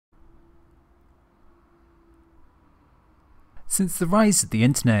Since the rise of the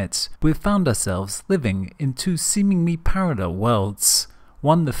internet, we've found ourselves living in two seemingly parallel worlds,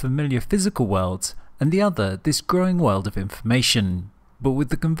 one the familiar physical world, and the other this growing world of information. But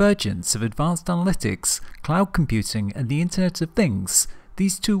with the convergence of advanced analytics, cloud computing, and the Internet of Things,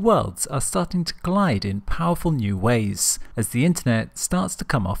 these two worlds are starting to collide in powerful new ways, as the internet starts to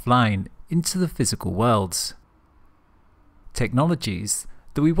come offline into the physical world. Technologies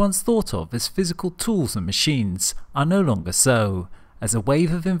that we once thought of as physical tools and machines are no longer so, as a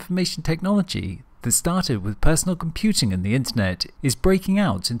wave of information technology that started with personal computing and the internet is breaking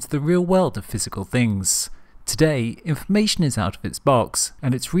out into the real world of physical things. Today, information is out of its box,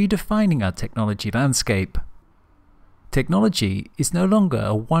 and it's redefining our technology landscape. Technology is no longer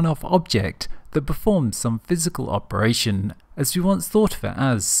a one-off object that performs some physical operation, as we once thought of it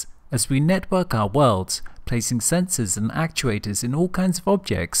as we network our world, placing sensors and actuators in all kinds of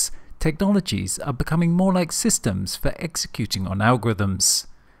objects. Technologies are becoming more like systems for executing on algorithms.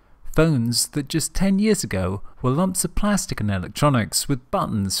 Phones that just 10 years ago were lumps of plastic and electronics with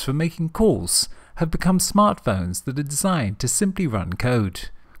buttons for making calls have become smartphones that are designed to simply run code.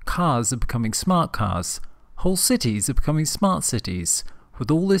 Cars are becoming smart cars. Whole cities are becoming smart cities,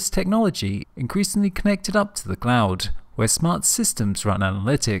 with all this technology increasingly connected up to the cloud, where smart systems run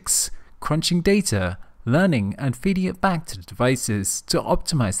analytics, crunching data, learning and feeding it back to the devices to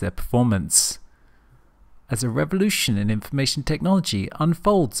optimize their performance. As a revolution in information technology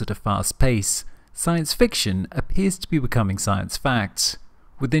unfolds at a fast pace, science fiction appears to be becoming science fact.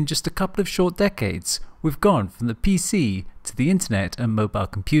 Within just a couple of short decades, we've gone from the PC to the internet and mobile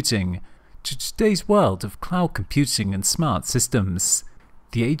computing, to today's world of cloud computing and smart systems.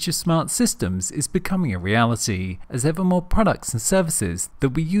 The age of smart systems is becoming a reality, as ever more products and services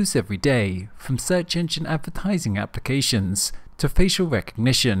that we use every day, from search engine advertising applications, to facial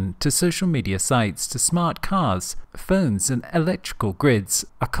recognition, to social media sites, to smart cars, phones and electrical grids,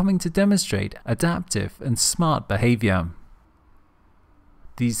 are coming to demonstrate adaptive and smart behavior.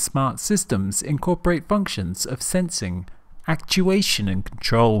 These smart systems incorporate functions of sensing, actuation and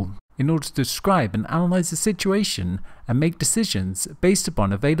control, in order to describe and analyze a situation and make decisions based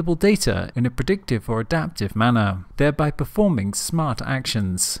upon available data in a predictive or adaptive manner, thereby performing smart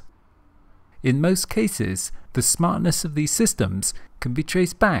actions. In most cases, the smartness of these systems can be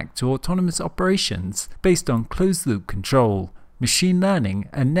traced back to autonomous operations based on closed-loop control, machine learning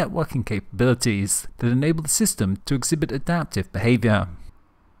and networking capabilities that enable the system to exhibit adaptive behavior.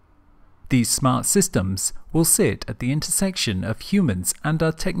 These smart systems will sit at the intersection of humans and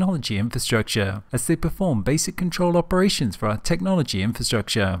our technology infrastructure, as they perform basic control operations for our technology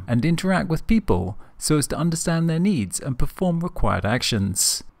infrastructure and interact with people so as to understand their needs and perform required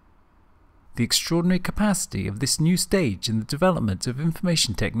actions. The extraordinary capacity of this new stage in the development of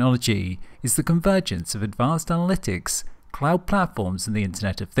information technology is the convergence of advanced analytics, cloud platforms and the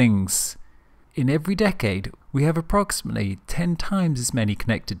Internet of Things. In every decade, we have approximately 10 times as many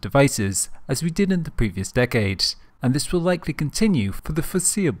connected devices as we did in the previous decade, and this will likely continue for the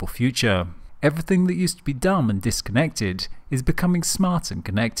foreseeable future. Everything that used to be dumb and disconnected is becoming smart and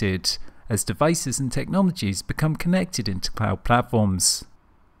connected, as devices and technologies become connected into cloud platforms.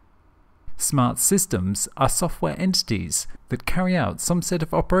 Smart systems are software entities that carry out some set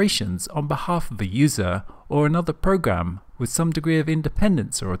of operations on behalf of a user or another program with some degree of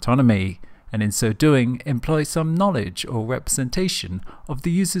independence or autonomy, and in so doing employ some knowledge or representation of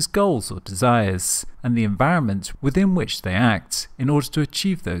the user's goals or desires, and the environment within which they act in order to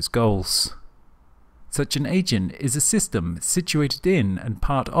achieve those goals. Such an agent is a system situated in and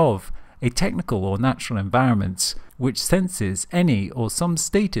part of a technical or natural environment, which senses any or some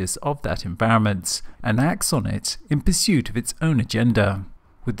status of that environment and acts on it in pursuit of its own agenda,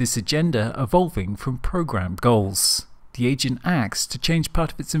 with this agenda evolving from programmed goals. The agent acts to change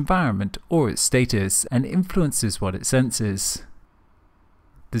part of its environment or its status and influences what it senses.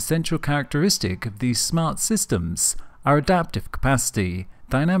 The central characteristic of these smart systems are adaptive capacity,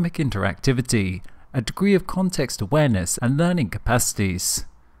 dynamic interactivity, a degree of context awareness and learning capacities.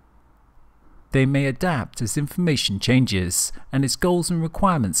 They may adapt as information changes and its goals and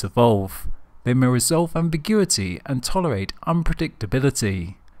requirements evolve. They may resolve ambiguity and tolerate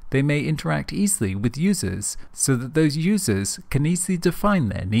unpredictability. They may interact easily with users so that those users can easily define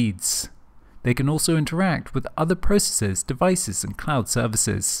their needs. They can also interact with other processes, devices, and cloud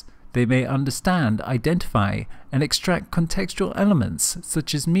services. They may understand, identify, and extract contextual elements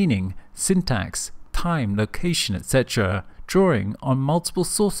such as meaning, syntax, time, location, etc., drawing on multiple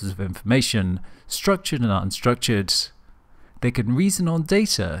sources of information, structured and unstructured. They can reason on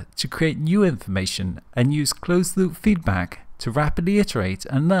data to create new information and use closed-loop feedback to rapidly iterate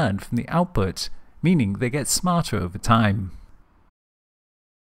and learn from the output, meaning they get smarter over time.